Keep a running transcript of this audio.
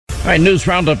All right, news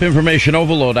roundup, information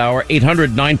overload hour,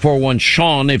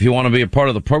 800-941-SEAN if you want to be a part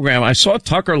of the program. I saw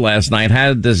Tucker last night,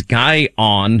 had this guy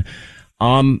on.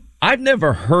 I've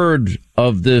never heard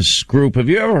of this group. Have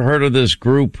you ever heard of this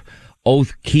group,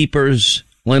 Oath Keepers,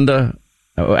 Linda?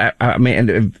 I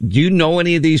mean, do you know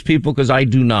any of these people? Because I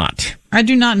do not. I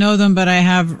do not know them, but I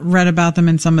have read about them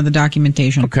in some of the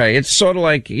documentation. Okay, it's sort of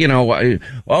like,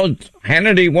 well,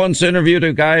 Hannity once interviewed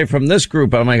a guy from this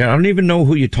group. I'm like, I don't even know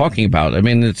who you're talking about. I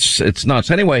mean, it's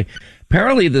nuts. Anyway,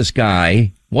 apparently this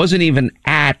guy wasn't even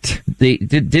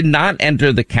did not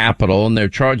enter the Capitol, and they're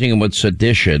charging him with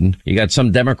sedition. You got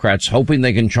some Democrats hoping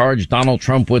they can charge Donald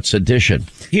Trump with sedition.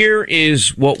 Here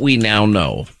is what we now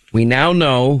know. We now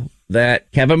know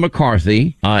that Kevin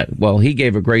McCarthy, he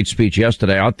gave a great speech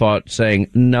yesterday, I thought, saying,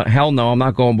 no, hell no, I'm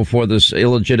not going before this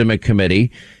illegitimate committee.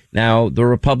 Now, the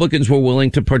Republicans were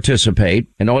willing to participate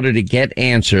in order to get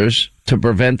answers to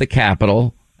prevent the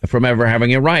Capitol from ever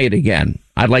having a riot again.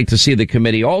 I'd like to see the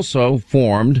committee also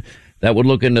formed that would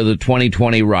look into the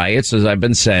 2020 riots, as I've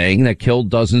been saying, that killed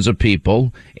dozens of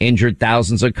people, injured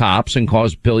thousands of cops, and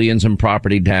caused billions in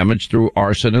property damage through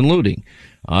arson and looting.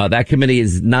 That committee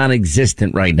is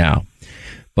non-existent right now.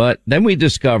 But then we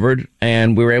discovered,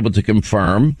 and we were able to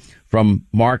confirm from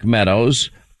Mark Meadows,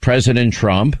 President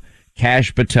Trump,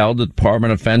 Kash Patel, the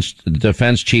Department of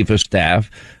Defense Chief of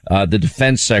Staff, the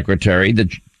Defense Secretary,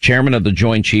 the Chairman of the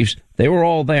Joint Chiefs, they were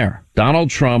all there. Donald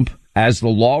Trump, as the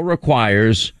law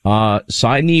requires,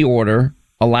 signed the order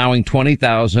allowing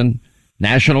 20,000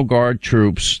 National Guard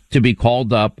troops to be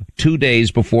called up 2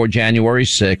 days before January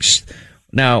 6th.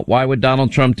 Now, why would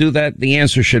Donald Trump do that? The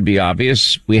answer should be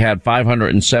obvious. We had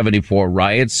 574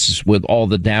 riots with all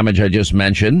the damage I just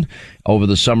mentioned over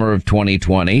the summer of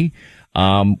 2020.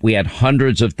 We had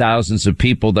hundreds of thousands of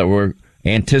people that were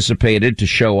anticipated to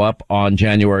show up on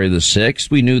January the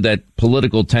 6th. We knew that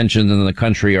political tensions in the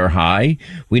country are high.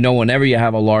 We know whenever you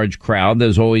have a large crowd,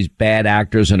 there's always bad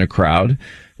actors in a crowd.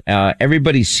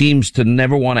 Everybody seems to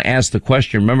never want to ask the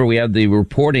question. Remember, we had the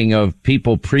reporting of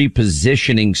people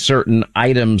pre-positioning certain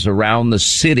items around the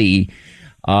city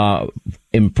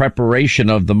in preparation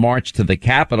of the march to the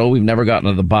Capitol. We've never gotten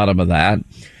to the bottom of that.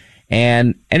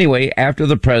 And anyway, after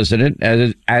the president,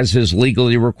 as is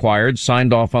legally required,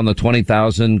 signed off on the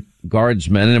 20,000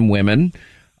 guardsmen and women,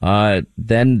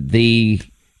 then the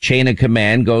chain of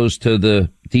command goes to the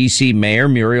D.C. Mayor,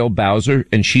 Muriel Bowser,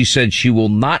 and she said she will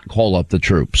not call up the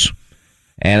troops.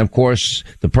 And, of course,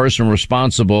 the person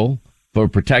responsible for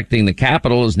protecting the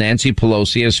Capitol is Nancy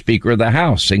Pelosi as Speaker of the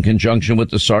House in conjunction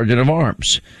with the Sergeant of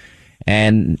Arms.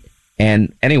 And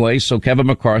anyway, so Kevin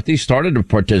McCarthy started to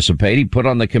participate. He put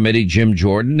on the committee Jim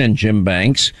Jordan and Jim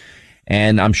Banks,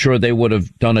 and I'm sure they would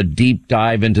have done a deep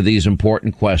dive into these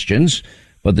important questions.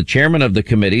 But the chairman of the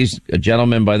committees, a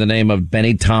gentleman by the name of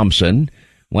Benny Thompson,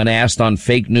 when asked on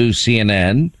fake news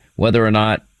CNN whether or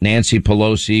not Nancy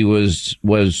Pelosi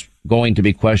was going to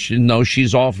be questioned, no,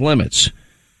 she's off limits.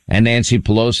 And Nancy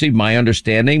Pelosi, my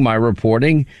understanding, my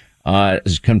reporting,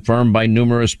 is confirmed by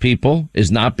numerous people, is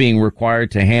not being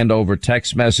required to hand over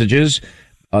text messages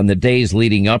on the days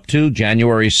leading up to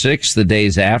January 6th, the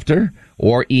days after,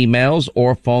 or emails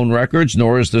or phone records,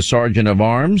 nor is the Sergeant of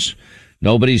Arms.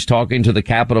 Nobody's talking to the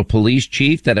Capitol Police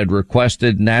Chief that had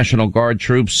requested National Guard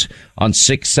troops on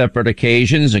 6 separate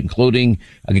occasions, including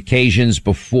occasions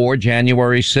before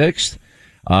January 6th.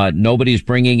 Nobody's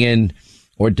bringing in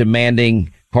or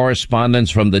demanding correspondence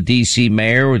from the D.C.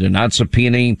 mayor. They're not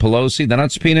subpoenaing Pelosi. They're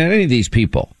not subpoenaing any of these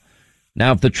people.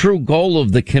 Now, if the true goal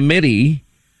of the committee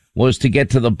was to get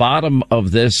to the bottom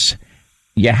of this,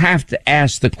 you have to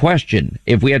ask the question.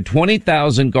 If we had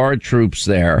 20,000 Guard troops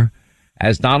there,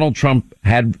 as Donald Trump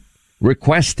had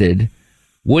requested,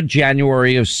 would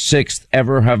January 6th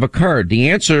ever have occurred? The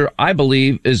answer, I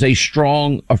believe, is a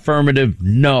strong affirmative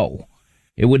no.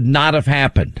 It would not have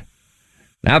happened.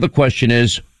 Now the question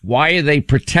is, why are they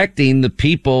protecting the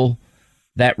people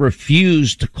that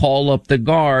refused to call up the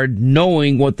Guard,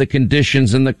 knowing what the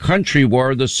conditions in the country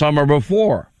were the summer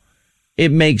before?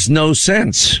 It makes no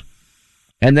sense.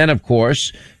 And then, of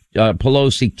course,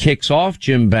 Pelosi kicks off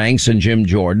Jim Banks and Jim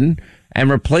Jordan and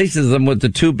replaces them with the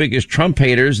two biggest Trump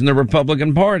haters in the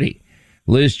Republican Party,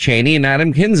 Liz Cheney and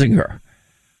Adam Kinzinger.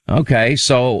 Okay,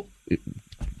 so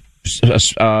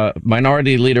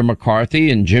Minority Leader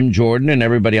McCarthy and Jim Jordan and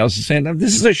everybody else is saying,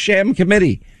 this is a sham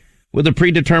committee with a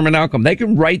predetermined outcome. They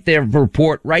can write their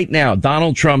report right now.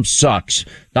 Donald Trump sucks.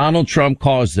 Donald Trump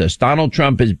caused this. Donald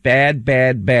Trump is bad,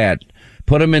 bad, bad.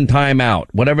 Put him in timeout,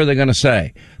 whatever they're going to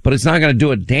say. But it's not going to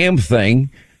do a damn thing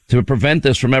to prevent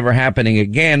this from ever happening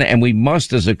again. And we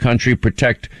must, as a country,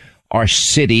 protect our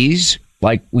cities,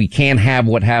 like we can't have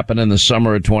what happened in the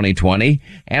summer of 2020,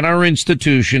 and our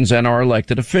institutions and our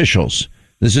elected officials.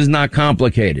 This is not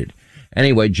complicated.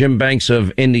 Anyway, Jim Banks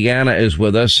of Indiana is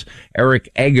with us. Eric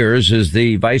Eggers is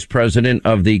the vice president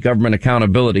of the Government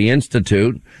Accountability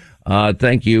Institute.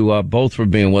 Thank you both for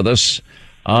being with us.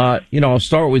 I'll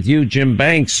start with you, Jim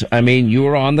Banks. I mean, you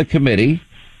were on the committee.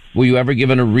 Were you ever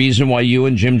given a reason why you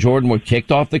and Jim Jordan were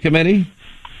kicked off the committee?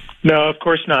 No, of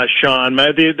course not, Sean.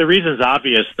 The reason's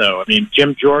obvious, though. I mean,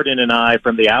 Jim Jordan and I,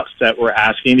 from the outset, were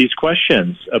asking these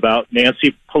questions about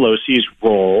Nancy Pelosi's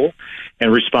role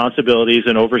and responsibilities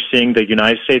in overseeing the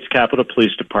United States Capitol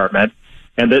Police Department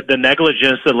and the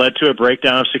negligence that led to a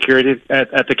breakdown of security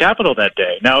at the Capitol that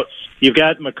day. Now, you've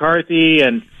got McCarthy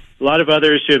and a lot of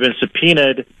others who have been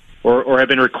subpoenaed or have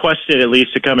been requested at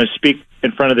least to come and speak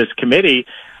in front of this committee.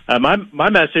 My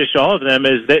message to all of them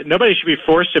is that nobody should be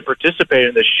forced to participate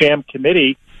in the sham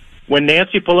committee when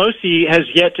Nancy Pelosi has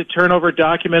yet to turn over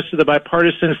documents to the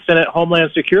bipartisan Senate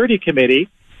Homeland Security Committee.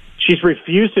 She's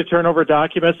refused to turn over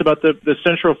documents about the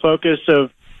central focus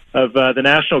of the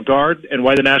National Guard and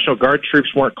why the National Guard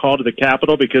troops weren't called to the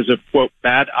Capitol because of, quote,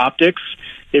 bad optics.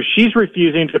 If she's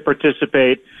refusing to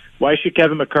participate, why should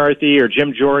Kevin McCarthy or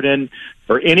Jim Jordan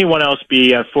or anyone else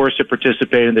be forced to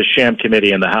participate in the sham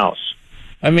committee in the House?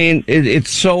 I mean, it's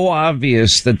so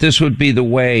obvious that this would be the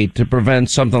way to prevent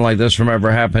something like this from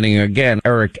ever happening again.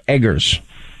 Eric Eggers.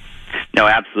 No,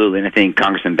 absolutely. And I think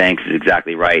Congressman Banks is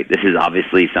exactly right. This is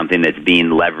obviously something that's being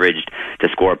leveraged to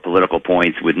score political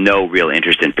points with no real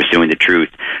interest in pursuing the truth.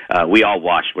 We all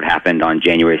watched what happened on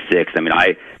January 6th. I mean,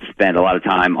 I spent a lot of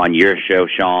time on your show,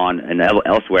 Sean, and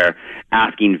elsewhere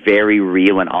asking very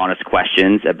real and honest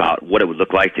questions about what it would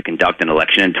look like to conduct an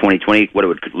election in 2020, what it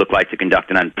would look like to conduct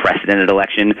an unprecedented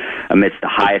election amidst the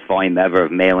highest volume ever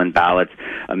of mail-in ballots,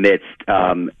 amidst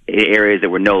areas that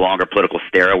were no longer political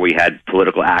sterile, where you had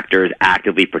political actors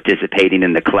actively participating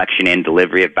in the collection and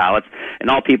delivery of ballots. And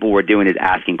all people were doing is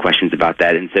asking questions about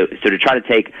that. And so to try to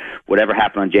take whatever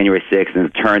happened on January 6th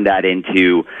and turn that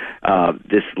into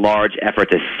this large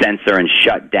effort to censor and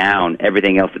shut down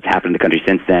everything else that's happened in the country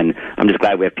since then, I'm just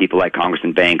glad we have people like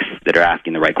Congressman Banks that are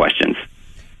asking the right questions.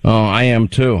 Oh, I am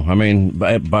too. I mean,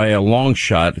 by a long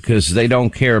shot, because they don't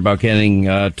care about getting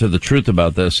to the truth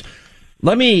about this.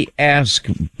 Let me ask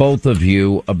both of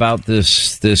you about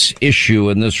this issue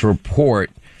and this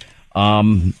report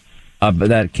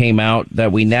that came out,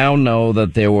 that we now know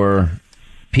that there were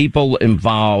people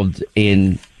involved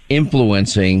in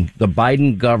influencing the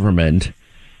Biden government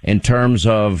in terms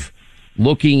of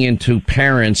looking into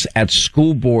parents at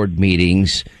school board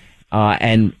meetings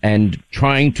and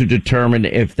trying to determine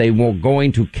if they were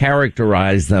going to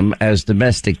characterize them as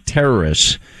domestic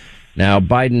terrorists. Now,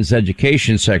 Biden's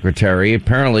education secretary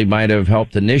apparently might have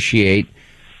helped initiate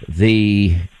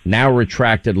the now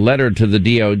retracted letter to the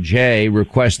DOJ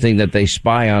requesting that they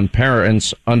spy on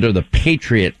parents under the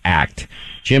Patriot Act.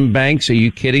 Jim Banks, are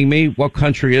you kidding me? What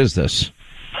country is this?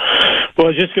 Well,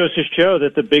 it just goes to show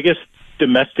that the biggest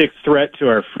domestic threat to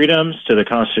our freedoms, to the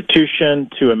Constitution,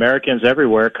 to Americans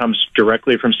everywhere comes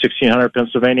directly from 1600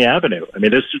 Pennsylvania Avenue. I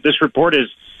mean, this report is,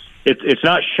 it's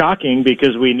not shocking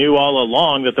because we knew all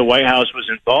along that the White House was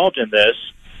involved in this,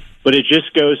 but it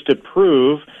just goes to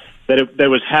prove that that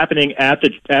was happening at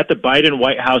the Biden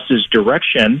White House's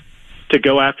direction to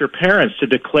go after parents, to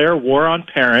declare war on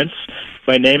parents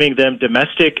by naming them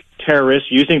domestic terrorists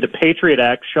using the Patriot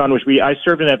Act, Sean, which I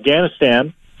served in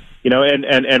Afghanistan,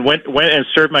 and went and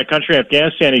served my country in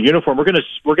Afghanistan in uniform. We're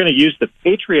going to use the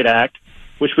Patriot Act,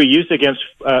 which we used against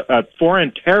a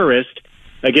foreign terrorist,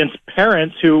 against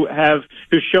parents who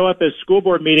show up at school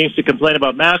board meetings to complain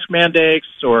about mask mandates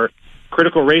or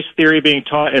critical race theory being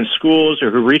taught in schools,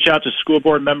 or who reach out to school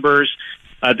board members.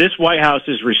 This White House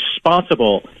is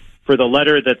responsible for the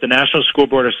letter that the National School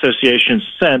Board Association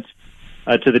sent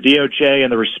to the DOJ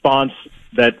and the response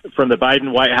that from the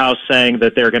Biden White House saying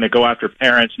that they're going to go after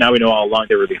parents. Now we know all along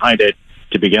they were behind it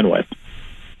to begin with.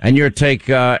 And your take,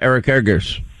 Eric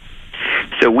Eggers?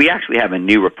 So we actually have a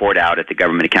new report out at the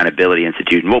Government Accountability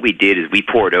Institute, and what we did is we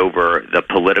poured over the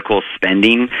political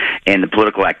spending and the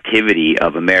political activity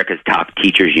of America's top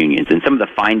teachers unions. And some of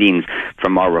the findings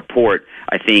from our report,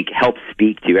 I think, help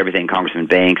speak to everything Congressman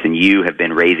Banks and you have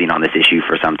been raising on this issue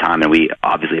for some time, and we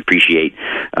obviously appreciate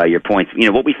your points.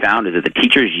 What we found is that the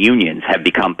teachers unions have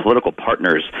become political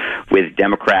partners with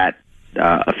Democrat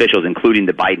officials, including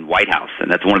the Biden White House. And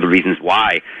that's one of the reasons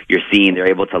why you're seeing they're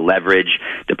able to leverage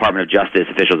Department of Justice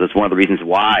officials. That's one of the reasons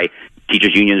why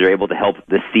teachers unions are able to help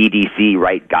the CDC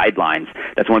write guidelines.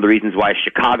 That's one of the reasons why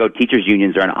Chicago teachers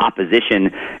unions are in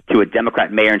opposition to a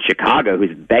Democrat mayor in Chicago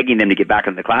who's begging them to get back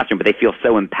into the classroom, but they feel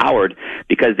so empowered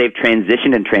because they've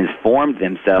transitioned and transformed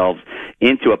themselves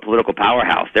into a political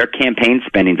powerhouse. Their campaign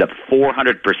spending's up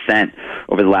 400%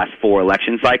 over the last 4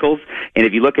 election cycles. And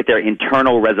if you look at their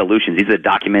internal resolutions, these are the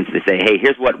documents that say, hey,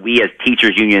 here's what we as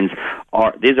teachers unions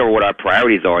are, these are what our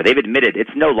priorities are. They've admitted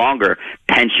it's no longer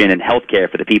pension and health care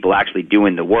for the people actually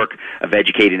doing the work of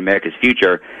educating America's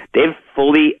future. They've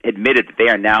fully admitted that they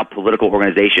are now political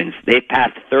organizations. They've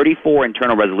passed 34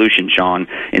 internal resolutions, Sean,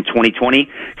 in 2020.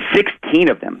 16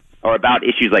 of them are about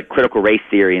issues like critical race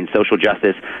theory and social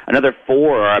justice. Another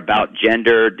 4 are about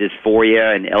gender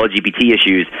dysphoria and LGBT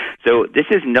issues. So this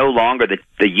is no longer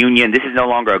the union. This is no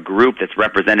longer a group that's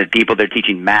represented people that are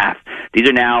teaching math. These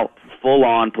are now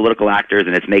full-on political actors,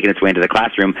 and it's making its way into the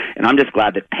classroom. And I'm just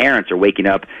glad that parents are waking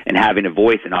up and having a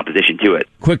voice in opposition to it.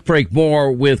 Quick break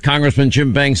more with Congressman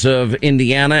Jim Banks of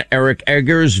Indiana, Eric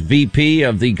Eggers, VP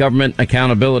of the Government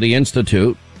Accountability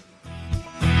Institute.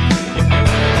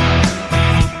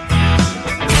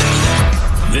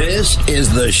 This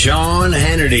is the Sean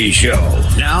Hannity Show,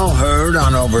 now heard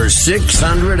on over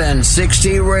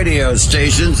 660 radio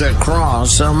stations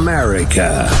across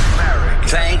America.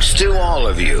 Thanks to all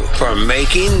of you for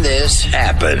making this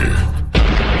happen.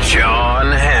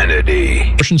 Sean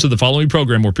Hannity. Portions of the following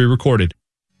program were pre-recorded.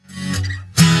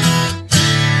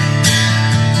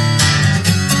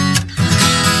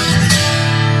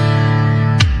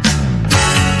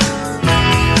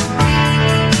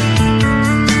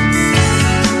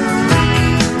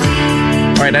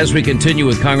 All right, as we continue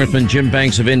with Congressman Jim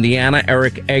Banks of Indiana,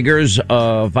 Eric Eggers,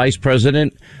 Vice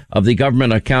President of the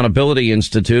Government Accountability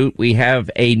Institute, we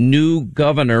have a new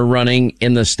governor running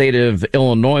in the state of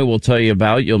Illinois we'll tell you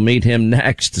about. You'll meet him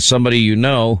next, somebody you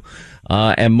know,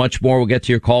 and much more. We'll get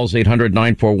to your calls,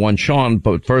 800-941-SEAN,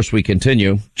 but first we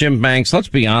continue. Jim Banks, let's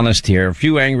be honest here. A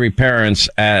few angry parents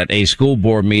at a school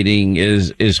board meeting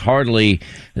is hardly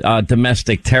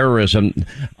domestic terrorism.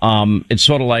 It's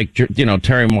sort of like,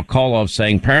 Terry McAuliffe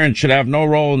saying parents should have no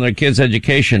role in their kids'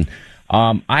 education.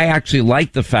 I actually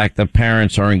like the fact that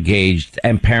parents are engaged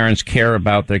and parents care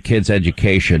about their kids'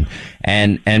 education,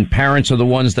 and parents are the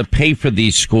ones that pay for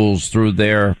these schools through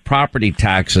their property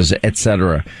taxes,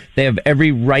 etc. They have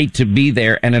every right to be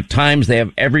there, and at times they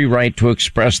have every right to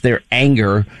express their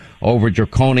anger over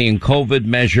draconian COVID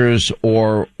measures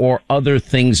or other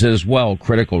things as well,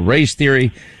 critical race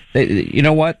theory. You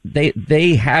know what? I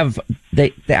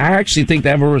actually think they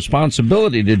have a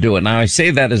responsibility to do it. Now, I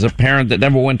say that as a parent that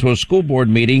never went to a school board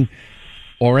meeting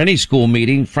or any school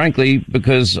meeting, frankly,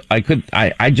 because I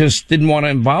just didn't want to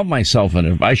involve myself in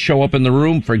it. If I show up in the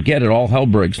room, forget it, all hell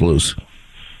breaks loose.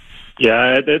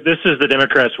 Yeah, this is the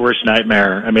Democrats' worst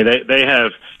nightmare. I mean, they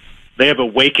have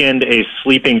awakened a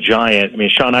sleeping giant. I mean,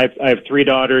 Sean, I have 3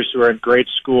 daughters who are in grade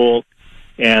school.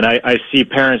 And I see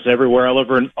parents everywhere,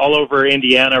 all over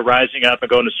Indiana, rising up and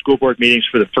going to school board meetings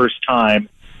for the first time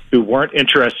who weren't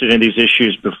interested in these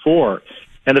issues before.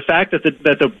 And the fact that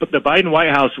the Biden White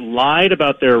House lied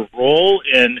about their role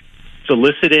in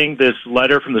soliciting this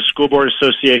letter from the School Board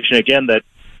Association, again, that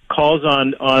calls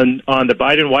on the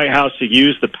Biden White House to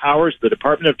use the powers of the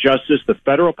Department of Justice, the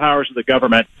federal powers of the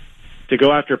government, to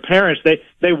go after parents.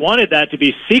 They wanted that to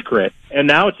be secret, and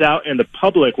now it's out in the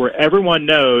public where everyone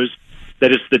knows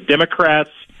that it's the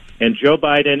Democrats and Joe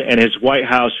Biden and his White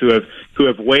House who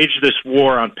have waged this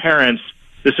war on parents.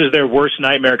 This is their worst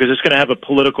nightmare because it's going to have a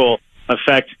political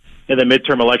effect in the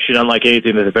midterm election unlike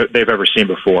anything that they've ever seen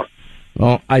before.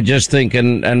 Well, I just think,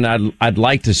 and I'd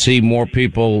like to see more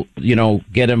people,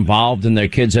 get involved in their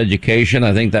kids' education.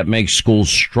 I think that makes schools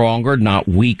stronger, not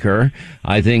weaker.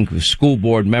 I think school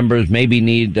board members maybe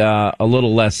need a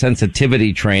little less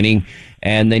sensitivity training,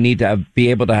 and they need to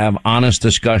be able to have honest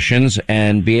discussions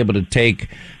and be able to take,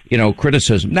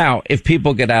 criticism. Now, if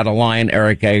people get out of line,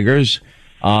 Eric Eggers,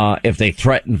 if they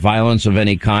threaten violence of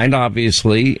any kind,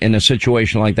 obviously, in a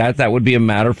situation like that, that would be a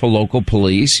matter for local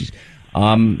police.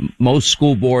 Most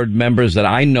school board members that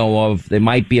I know of, they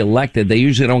might be elected. They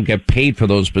usually don't get paid for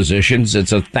those positions.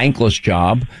 It's a thankless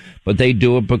job, but they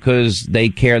do it because they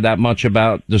care that much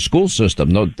about the school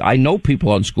system. I know people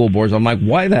on school boards. I'm like,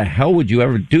 why the hell would you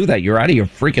ever do that? You're out of your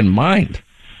freaking mind.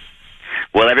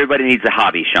 Well, everybody needs a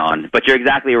hobby, Sean, but you're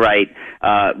exactly right.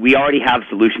 We already have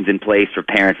solutions in place for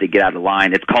parents to get out of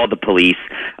line. It's called the police.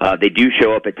 They do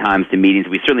show up at times to meetings.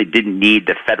 We certainly didn't need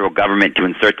the federal government to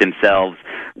insert themselves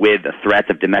with the threats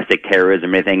of domestic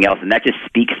terrorism or anything else, and that just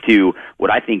speaks to what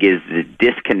I think is the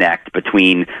disconnect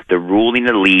between the ruling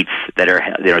elites that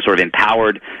are sort of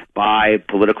empowered by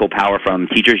political power from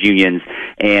teachers' unions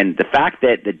and the fact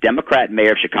that the Democrat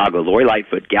mayor of Chicago, Lori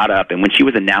Lightfoot, got up, and when she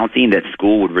was announcing that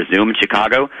school would resume in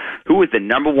Chicago, who was the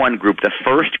number one group, the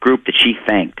first group that she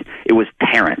thanked? It was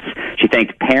parents. She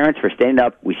thanked parents for standing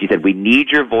up. She said, we need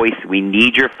your voice, we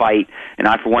need your fight, and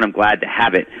I, for one, am glad to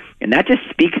have it. And that just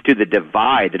speaks to the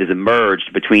divide that has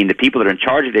emerged between the people that are in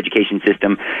charge of the education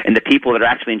system and the people that are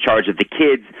actually in charge of the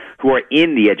kids who are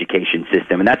in the education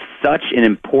system. And that's such an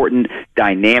important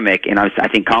dynamic. And I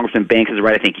think Congressman Banks is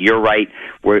right. I think you're right.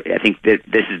 I think that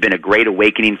this has been a great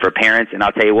awakening for parents. And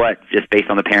I'll tell you what, just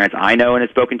based on the parents I know and have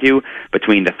spoken to,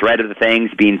 between the threat of the things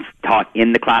being taught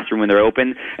in the classroom when they're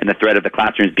open and the threat of the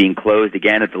classrooms being closed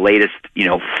again at the latest,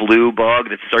 flu bug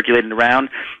that's circulating around,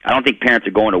 I don't think parents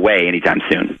are going away anytime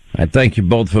soon. I thank you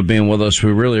both for being with us.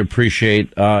 We really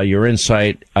appreciate your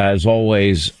insight, as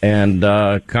always. And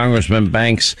Congressman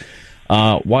Banks,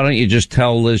 why don't you just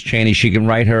tell Liz Cheney she can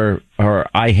write her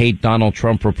I Hate Donald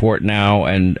Trump report now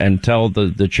and tell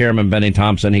the chairman, Benny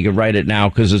Thompson, he can write it now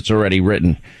because it's already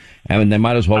written. And they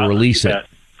might as well release it.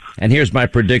 And here's my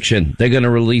prediction. They're going to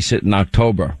release it in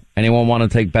October. Anyone want to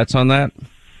take bets on that?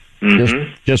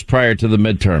 Mm-hmm. Just prior to the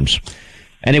midterms.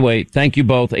 Anyway, thank you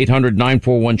both.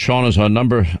 800-941-SEAN is our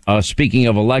number. Speaking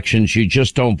of elections, you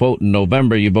just don't vote in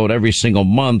November. You vote every single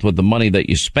month with the money that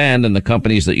you spend and the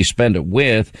companies that you spend it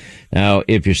with. Now,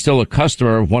 if you're still a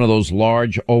customer of one of those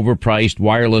large, overpriced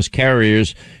wireless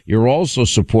carriers, you're also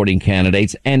supporting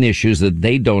candidates and issues that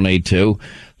they donate to.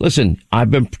 Listen,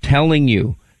 I've been telling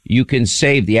you, you can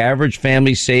save the average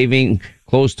family saving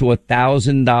close to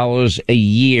 $1,000 a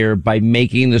year by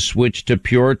making the switch to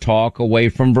Pure Talk away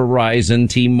from Verizon,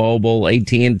 T-Mobile,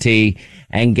 AT&T.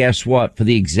 And guess what? For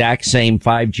the exact same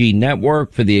 5G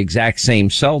network, for the exact same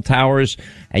cell towers,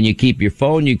 and you keep your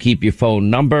phone, you keep your phone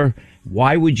number.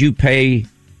 Why would you pay,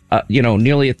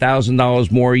 nearly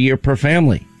 $1,000 more a year per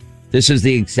family? This is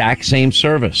the exact same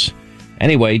service.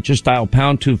 Anyway, just dial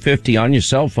pound 250 on your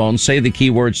cell phone. Say the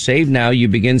keyword save now. You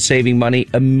begin saving money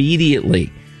immediately.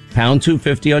 Pound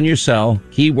 250 on your cell,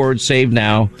 keyword save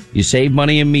now. You save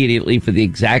money immediately for the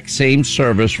exact same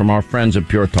service from our friends at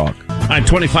Pure Talk. All right,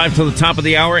 25 to the top of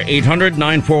the hour,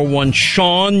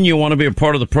 800-941-SEAN. You want to be a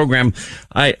part of the program.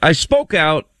 I spoke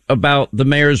out about the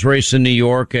mayor's race in New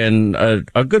York, and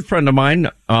a good friend of mine,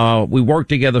 we worked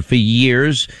together for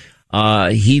years.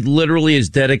 He literally has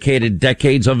dedicated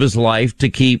decades of his life to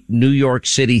keep New York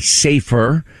City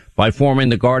safer by forming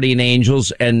the Guardian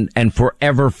Angels and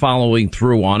forever following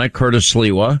through on it. Curtis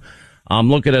Sliwa. I'm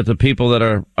looking at the people that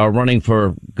are running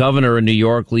for governor in New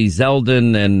York, Lee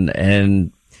Zeldin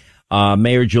and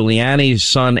Mayor Giuliani's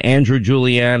son, Andrew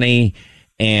Giuliani,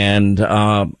 and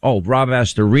Rob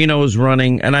Astorino is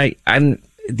running. And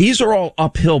these are all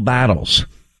uphill battles.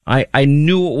 I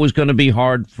knew it was going to be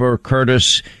hard for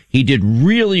Curtis. He did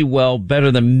really well,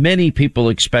 better than many people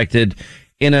expected,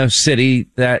 in a city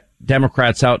that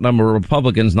Democrats outnumber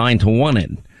Republicans 9-1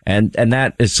 in. And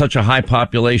that is such a high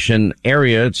population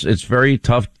area. It's very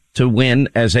tough to win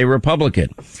as a Republican.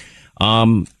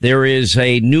 There is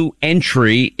a new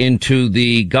entry into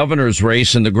the governor's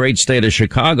race in the great state of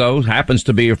Chicago. Happens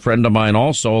to be a friend of mine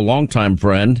also, a longtime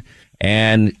friend.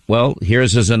 And, well,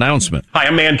 here's his announcement. Hi,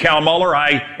 I'm Mancal Muller.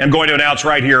 I am going to announce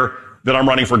right here that I'm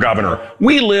running for governor.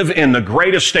 We live in the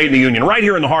greatest state in the union, right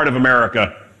here in the heart of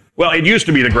America. Well, it used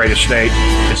to be the greatest state.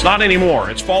 It's not anymore.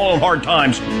 It's fallen on hard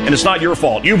times, and it's not your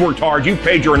fault. You've worked hard. You've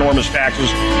paid your enormous taxes.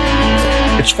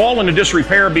 It's fallen into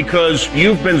disrepair because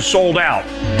you've been sold out.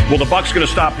 Well, the buck's going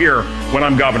to stop here when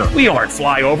I'm governor. We aren't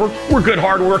flyover. We're good,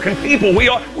 hard-working people. We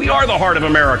are the heart of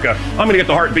America. I'm going to get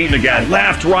the heart beating again.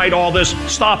 Left, right, all this.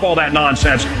 Stop all that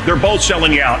nonsense. They're both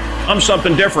selling you out. I'm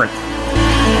something different.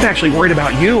 I'm actually worried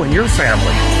about you and your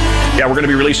family. Yeah, we're going to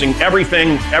be releasing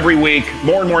everything every week,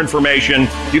 more and more information.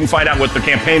 You can find out what the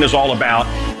campaign is all about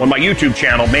on my YouTube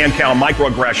channel, Mancal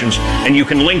Microaggressions, and you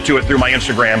can link to it through my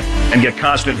Instagram and get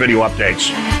constant video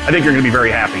updates. I think you're going to be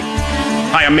very happy.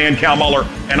 Hi, I'm Mancal Muller,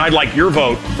 and I'd like your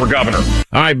vote for governor.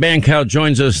 All right, Mancal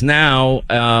joins us now,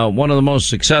 one of the most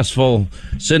successful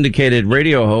syndicated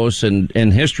radio hosts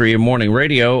in history of morning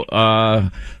radio.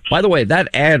 By the way, that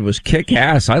ad was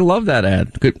kick-ass. I love that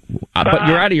ad. But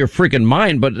you're out of your freaking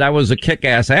mind, but that was a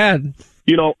kick-ass ad.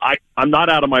 I'm not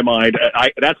out of my mind.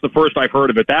 That's the first I've heard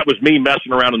of it. That was me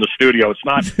messing around in the studio.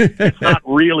 It's not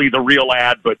really the real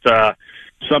ad, but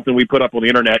something we put up on the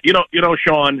internet. You know,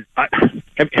 Sean,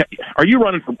 are you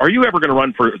ever going to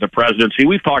run for the presidency?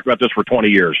 We've talked about this for 20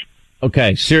 years.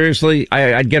 Okay, seriously,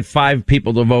 I'd get 5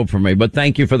 people to vote for me, but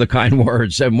thank you for the kind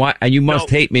words. And you must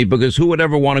hate me, because who would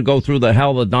ever want to go through the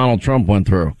hell that Donald Trump went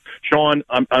through? Sean,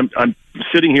 I'm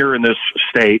sitting here in this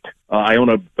state. I own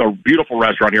a beautiful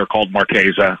restaurant here called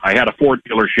Marchesa. I had a Ford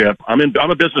dealership. I'm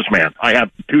a businessman. I have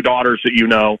 2 daughters that you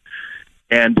know,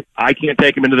 and I can't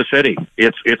take them into the city.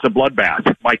 It's a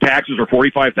bloodbath. My taxes are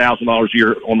 $45,000 a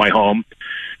year on my home.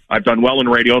 I've done well in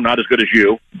radio, not as good as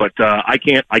you, but I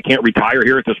can't retire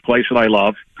here at this place that I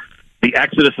love. The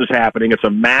exodus is happening. It's a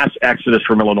mass exodus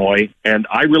from Illinois, and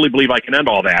I really believe I can end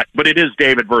all that. But it is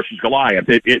David versus Goliath.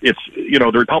 It's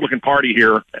the Republican Party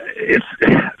here. It's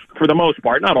for the most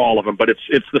part, not all of them, but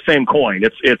it's the same coin.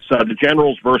 It's the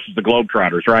generals versus the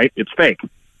Globetrotters, right? It's fake.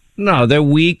 No, they're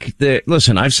weak.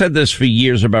 Listen, I've said this for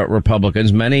years about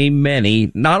Republicans.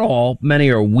 Many, not all, many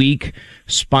are weak,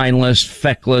 spineless,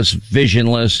 feckless,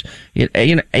 visionless.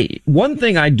 One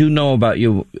thing I do know about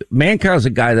you, Mancow's a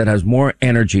guy that has more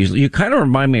energy. You kind of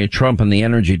remind me of Trump in the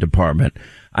energy department.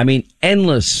 I mean,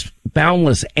 endless,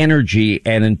 boundless energy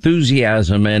and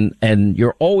enthusiasm, and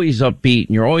you're always upbeat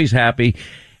and you're always happy.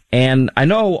 And I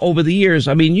know over the years,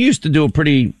 I mean, you used to do a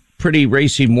pretty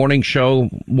racy morning show,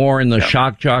 more in the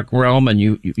shock jock realm, and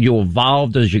you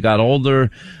evolved as you got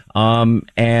older.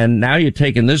 And now you're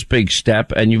taking this big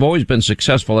step, and you've always been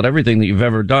successful at everything that you've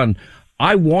ever done.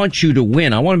 I want you to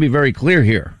win. I want to be very clear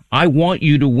here. I want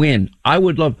you to win. I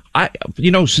would love,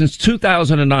 since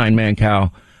 2009,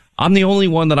 Mancow, I'm the only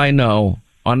one that I know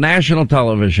on national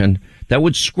television that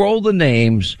would scroll the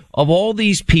names of all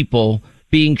these people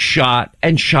being shot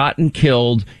and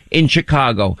killed in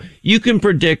Chicago. You can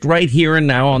predict right here and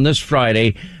now on this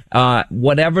Friday,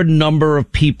 whatever number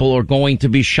of people are going to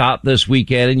be shot this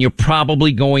weekend, and you're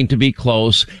probably going to be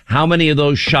close. How many of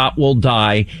those shot will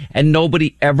die? And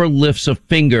nobody ever lifts a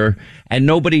finger, and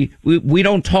we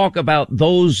don't talk about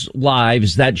those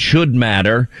lives that should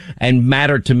matter and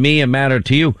matter to me and matter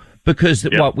to you, because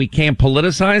we can't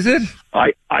politicize it?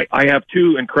 I have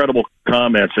 2 incredible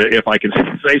comments, if I can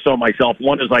say so myself.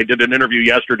 One is I did an interview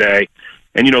yesterday,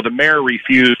 and, the mayor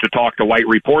refused to talk to white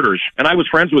reporters. And I was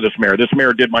friends with this mayor. This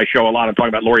mayor did my show a lot. I'm talking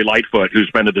about Lori Lightfoot, who's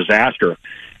been a disaster.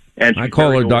 And I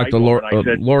call her Dr.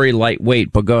 Lori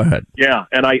Lightweight, but go ahead. Yeah,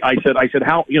 and I said,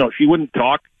 how, she wouldn't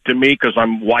talk to me because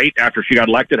I'm white after she got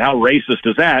elected. How racist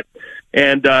is that?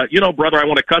 And, brother, I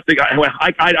want to cut the guy. Well,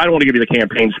 I don't want to give you the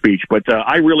campaign speech, but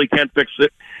I really can't fix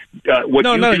it. You want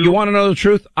to know the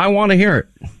truth? I want to hear it.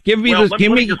 Give me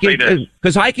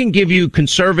because I can give you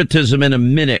conservatism in a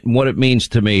minute and what it means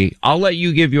to me. I'll let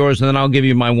you give yours, and then I'll give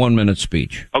you my 1-minute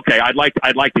speech. Okay, I'd like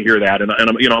to hear that, and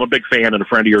I'm a big fan and a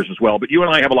friend of yours as well. But you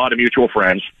and I have a lot of mutual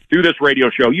friends through this radio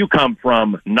show. You come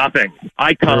from nothing.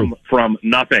 I come from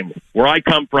nothing. Where I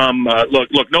come from,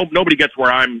 nobody gets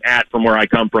where I'm at from where I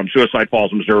come from, Suicide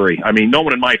Falls, Missouri. I mean, no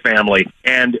one in my family,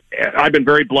 and I've been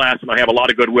very blessed, and I have a lot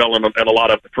of goodwill and a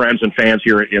lot of friends and fans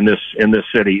here in this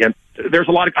city. And there's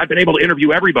a lot of, I've been able to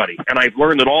interview everybody, and I've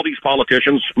learned that all these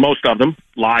politicians, most of them,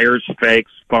 liars,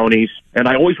 fakes, phonies, and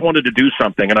I always wanted to do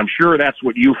something, and I'm sure that's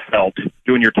what you felt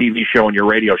doing your TV show and your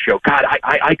radio show. God,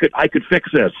 I could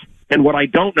fix this. And what I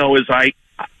don't know is I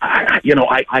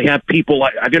have people,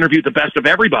 I've interviewed the best of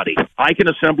everybody. I can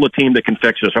assemble a team that can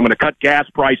fix this. I'm going to cut gas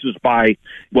prices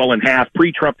in half.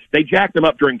 Pre-Trump, they jacked them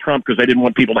up during Trump because they didn't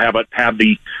want people to have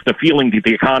the feeling that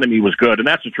the economy was good. And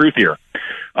that's the truth here.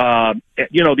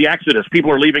 The exodus,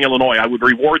 people are leaving Illinois. I would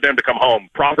reward them to come home.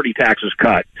 Property taxes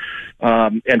cut.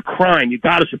 And crime, you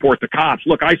got to support the cops.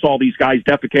 Look, I saw these guys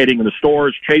defecating in the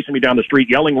stores, chasing me down the street,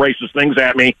 yelling racist things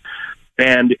at me.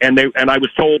 And I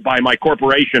was told by my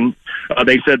corporation,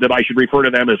 they said that I should refer to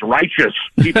them as righteous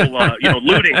people.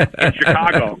 Looting in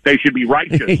Chicago, they should be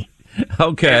righteous.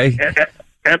 Okay.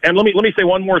 And let me say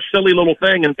one more silly little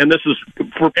thing, and this is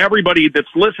for everybody that's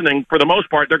listening. For the most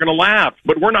part, they're going to laugh,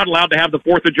 but we're not allowed to have the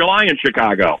 4th of July in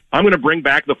Chicago. I'm going to bring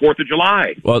back the 4th of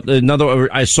July. Well,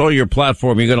 I saw your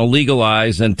platform. You're going to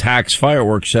legalize and tax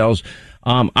fireworks sales.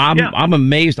 I'm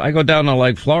amazed. I go down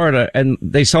to Florida, and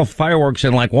they sell fireworks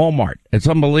in Walmart. It's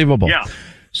unbelievable. Yeah.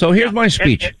 So here's my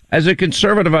speech. As a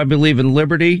conservative, I believe in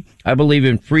liberty. I believe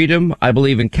in freedom. I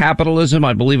believe in capitalism.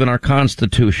 I believe in our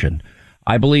Constitution.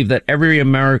 I believe that every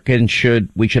American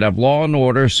we should have law and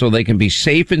order so they can be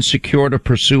safe and secure to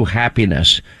pursue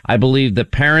happiness. I believe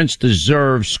that parents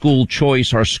deserve school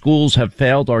choice. Our schools have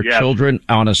failed our children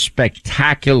on a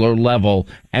spectacular level,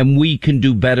 and we can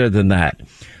do better than that.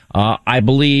 I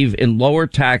believe in lower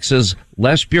taxes,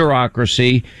 less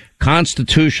bureaucracy,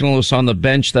 constitutionalists on the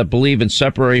bench that believe in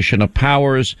separation of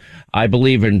powers. I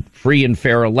believe in free and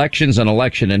fair elections and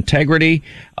election integrity.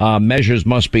 Measures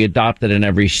must be adopted in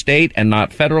every state and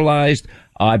not federalized.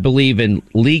 I believe in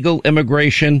legal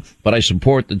immigration, but I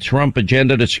support the Trump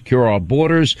agenda to secure our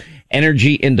borders.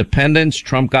 Energy independence.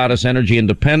 Trump got us energy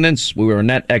independence. We were a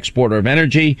net exporter of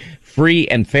energy. Free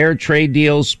and fair trade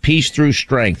deals. Peace through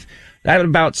strength. That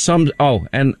about sums. Oh,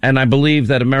 and I believe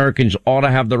that Americans ought to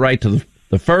have the right to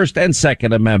the First and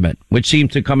Second Amendment, which seem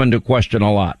to come into question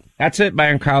a lot. That's it,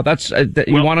 man, Kyle. That's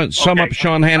you want to sum up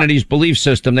Sean Hannity's belief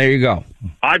system. There you go.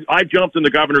 I jumped in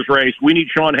the governor's race. We need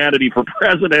Sean Hannity for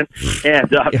president, and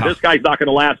this guy's not going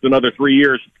to last another 3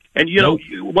 years. And you know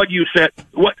what you said,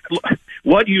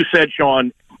 what you said,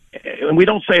 Sean, and we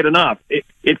don't say it enough.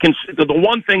 It can the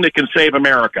one thing that can save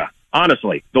America,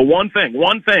 honestly, the one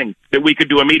thing that we could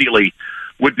do immediately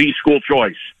would be school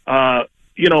choice.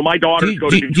 You know, my daughters go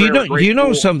to do you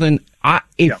know something?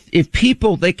 If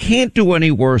people, they can't do any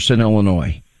worse in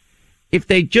Illinois. If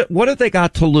they what have they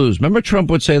got to lose? Remember Trump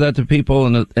would say that to people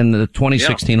in the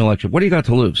 2016 election. What do you got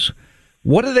to lose?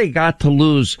 What do they got to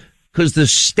lose? Because the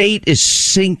state is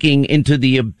sinking into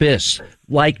the abyss,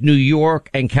 like New York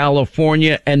and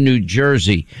California and New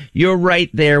Jersey. You're right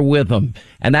there with them.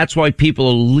 And that's why people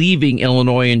are leaving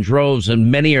Illinois in droves, and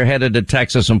many are headed to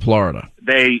Texas and Florida.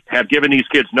 They have given these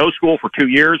kids no school for 2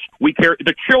 years. We care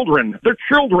the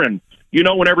children. You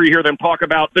know, whenever you hear them talk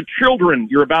about the children,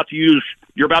 you're about to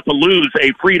lose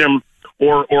a freedom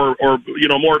or you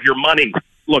know, more of your money.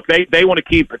 Look, they want to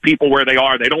keep people where they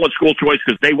are. They don't want school choice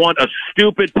because they want a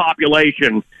stupid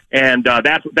population, and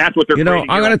that's what they're. You know,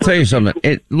 I'm going to tell you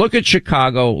something. Look at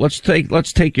Chicago. Let's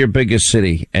take your biggest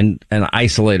city and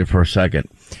isolate it for a second.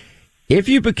 If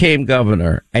you became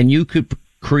governor and you could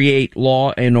create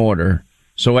law and order,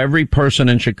 so every person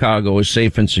in Chicago is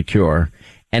safe and secure,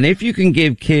 and if you can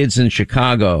give kids in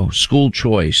Chicago school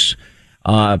choice.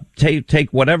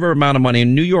 Take whatever amount of money.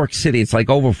 In New York City, it's like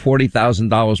over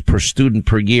 $40,000 per student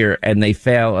per year, and they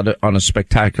fail on a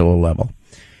spectacular level.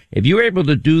 If you were able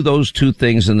to do those two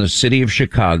things in the city of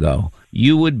Chicago,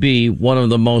 you would be one of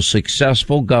the most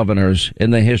successful governors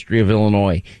in the history of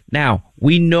Illinois. Now,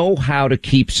 we know how to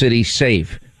keep cities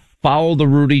safe. Follow the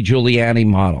Rudy Giuliani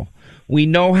model. We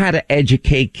know how to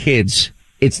educate kids.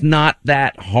 It's not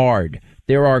that hard.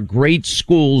 There are great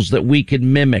schools that we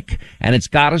can mimic, and it's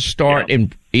got to start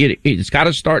it's got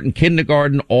to start in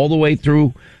kindergarten all the way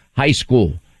through high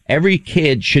school. Every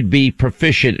kid should be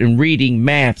proficient in reading,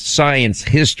 math, science,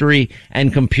 history,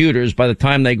 and computers by the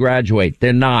time they graduate.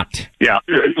 They're not. Yeah.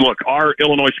 Look, our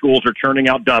Illinois schools are churning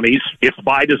out dummies. It's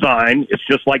by design. It's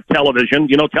just like television.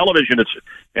 You know, television,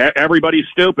 everybody's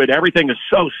stupid. Everything is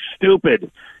so stupid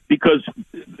because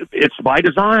it's by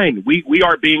design. We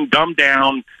are being dumbed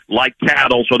down like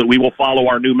cattle so that we will follow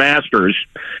our new masters.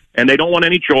 And they don't want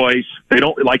any choice. They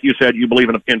don't, like you said, you believe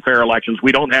in fair elections.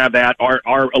 We don't have that.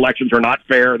 Our elections are not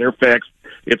fair. They're fixed.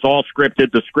 It's all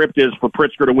scripted. The script is for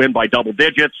Pritzker to win by double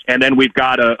digits. And then we've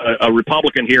got a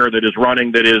Republican here that is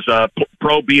running that is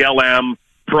pro-BLM,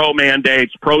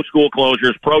 pro-mandates, pro-school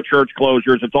closures, pro-church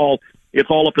closures. It's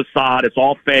all a facade. It's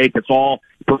all fake. It's all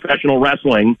professional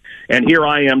wrestling. And here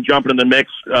I am jumping in the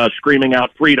mix, screaming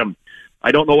out freedom.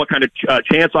 I don't know what kind of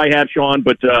chance I have, Sean,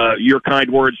 but your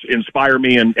kind words inspire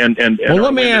me. And well,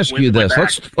 let me ask you this.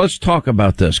 Let's talk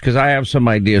about this because I have some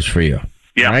ideas for you.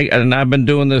 Yeah. Right? And I've been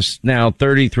doing this now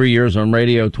 33 years on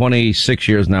radio, 26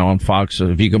 years now on Fox. So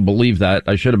if you can believe that,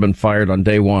 I should have been fired on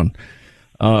day one.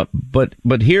 But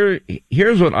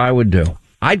here's what I would do.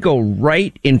 I'd go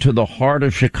right into the heart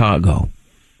of Chicago.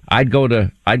 I'd go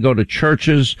to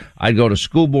churches. I'd go to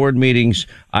school board meetings.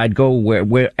 I'd go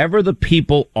wherever the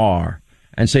people are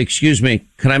and say, excuse me,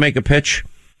 can I make a pitch?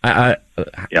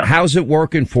 How's it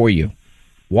working for you?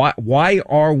 Why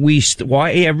are we,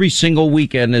 why every single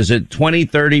weekend is it 20,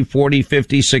 30, 40,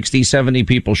 50, 60, 70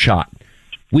 people shot?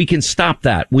 We can stop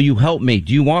that. Will you help me?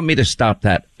 Do you want me to stop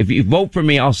that? If you vote for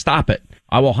me, I'll stop it.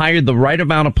 I will hire the right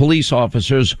amount of police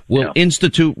officers. We'll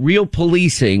institute real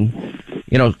policing.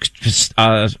 You know,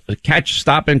 catch,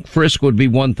 stop, and frisk would be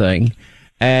one thing.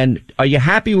 And are you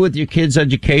happy with your kids'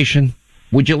 education?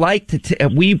 Would you like to,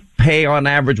 we pay on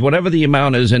average, whatever the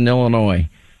amount is in Illinois.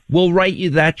 We'll write you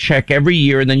that check every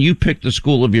year, and then you pick the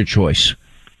school of your choice.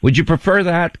 Would you prefer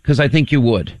that? Because I think you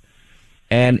would.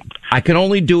 And I can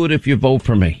only do it if you vote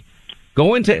for me.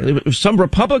 Some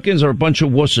Republicans are a bunch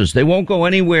of wusses. They won't go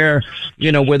anywhere,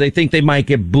 you know, where they think they might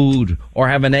get booed or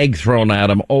have an egg thrown at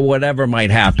them or whatever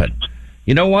might happen.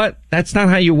 You know what? That's not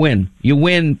how you win. You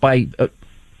win by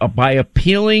by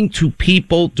appealing to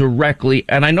people directly.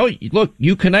 And I know, look,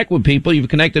 you connect with people. You've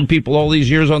connected with people all these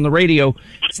years on the radio.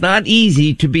 It's not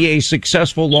easy to be a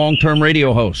successful long-term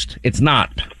radio host. It's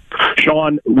not.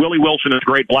 Sean, Willie Wilson is a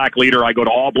great black leader. I go to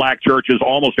all black churches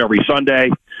almost every Sunday.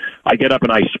 I get up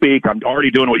and I speak. I'm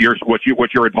already doing what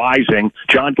you're advising.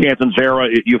 John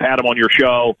Catanzara, you've had him on your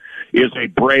show, is a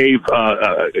brave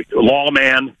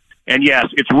lawman. And yes,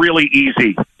 it's really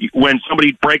easy. When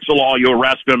somebody breaks the law, you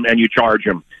arrest them and you charge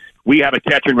them. We have a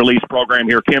catch and release program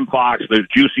here. Kim Fox, the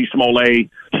Juicy Smollett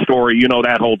story, you know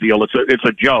that whole deal. It's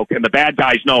a joke, and the bad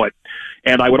guys know it.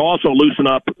 And I would also loosen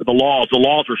up the laws. The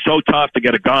laws are so tough to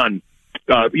get a gun.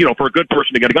 For a good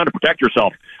person to get a gun to protect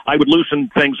yourself, I would loosen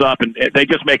things up, and they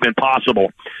just make it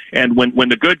impossible. And when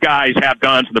the good guys have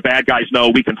guns and the bad guys know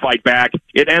we can fight back,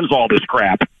 it ends all this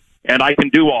crap. And I can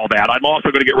do all that. I'm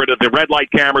also going to get rid of the red light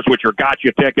cameras, which are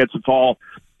gotcha tickets. It's all,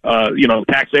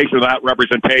 taxation without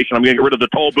representation. I'm going to get rid of the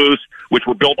toll booths, which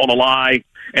were built on a lie.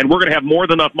 And we're going to have more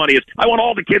than enough money. I want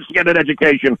all the kids to get an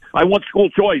education. I want school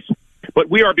choice. But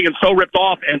we are being so ripped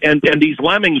off, and these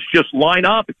lemmings just line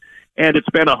up. And it's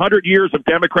been 100 years of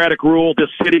Democratic rule. This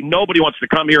city, nobody wants to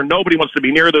come here. Nobody wants to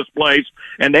be near this place.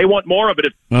 And they want more of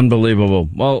it. Unbelievable.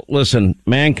 Well, listen,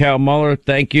 Mancow Muller,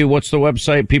 thank you. What's the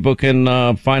website? People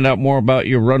can find out more about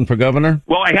your run for governor?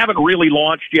 Well, I haven't really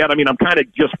launched yet. I mean, I'm kind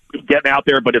of just getting out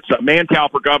there. But it's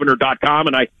mancowforgovernor.com.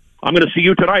 And I'm going to see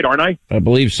you tonight, aren't I? I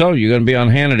believe so. You're going to be on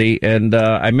Hannity. And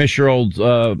I miss your old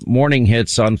morning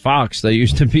hits on Fox. They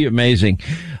used to be amazing.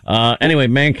 Anyway,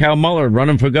 Mancow Muller,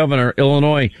 running for governor,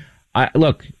 Illinois.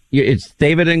 Look, it's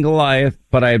David and Goliath,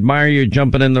 but I admire you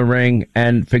jumping in the ring,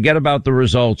 and forget about the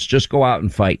results. Just go out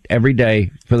and fight every day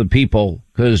for the people,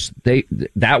 because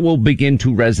that will begin to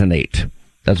resonate.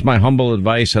 That's my humble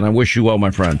advice, and I wish you well,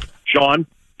 my friend. Sean,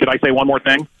 could I say one more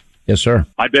thing? Yes, sir.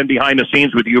 I've been behind the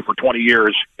scenes with you for 20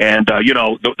 years, and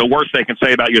the worst they can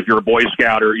say about you is you're a Boy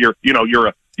Scout, or he's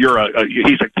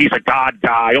a God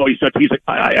guy. Oh,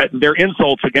 their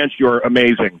insults against you are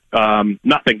amazing.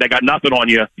 Nothing. They got nothing on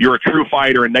you. You're a true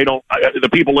fighter, and they don't. The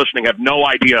people listening have no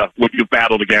idea what you've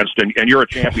battled against, and you're a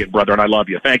champion, brother. And I love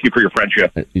you. Thank you for your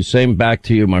friendship. Same back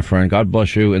to you, my friend. God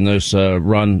bless you in this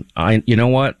run. You know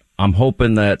what? I'm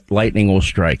hoping that lightning will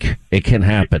strike. It can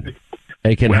happen.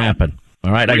 It can happen.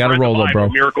 All right, I got to roll, though, bro.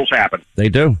 Miracles happen. They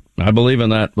do. I believe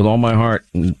in that with all my heart.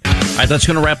 All right, that's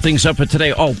going to wrap things up for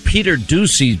today. Oh, Peter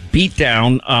Doocy's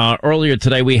beatdown earlier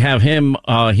today. We have him.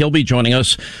 He'll be joining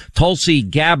us. Tulsi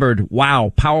Gabbard.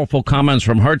 Wow, powerful comments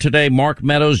from her today. Mark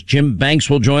Meadows, Jim Banks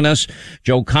will join us.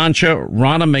 Joe Concha,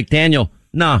 Ronna McDaniel.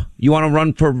 Nah, you want to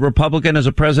run for Republican as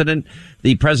a president?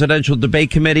 The Presidential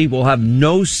Debate Committee will have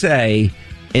no say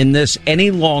in this any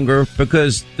longer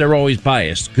because they're always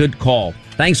biased. Good call.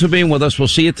 Thanks for being with us. We'll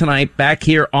see you tonight back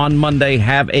here on Monday.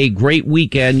 Have a great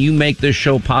weekend. You make this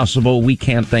show possible. We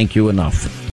can't thank you enough.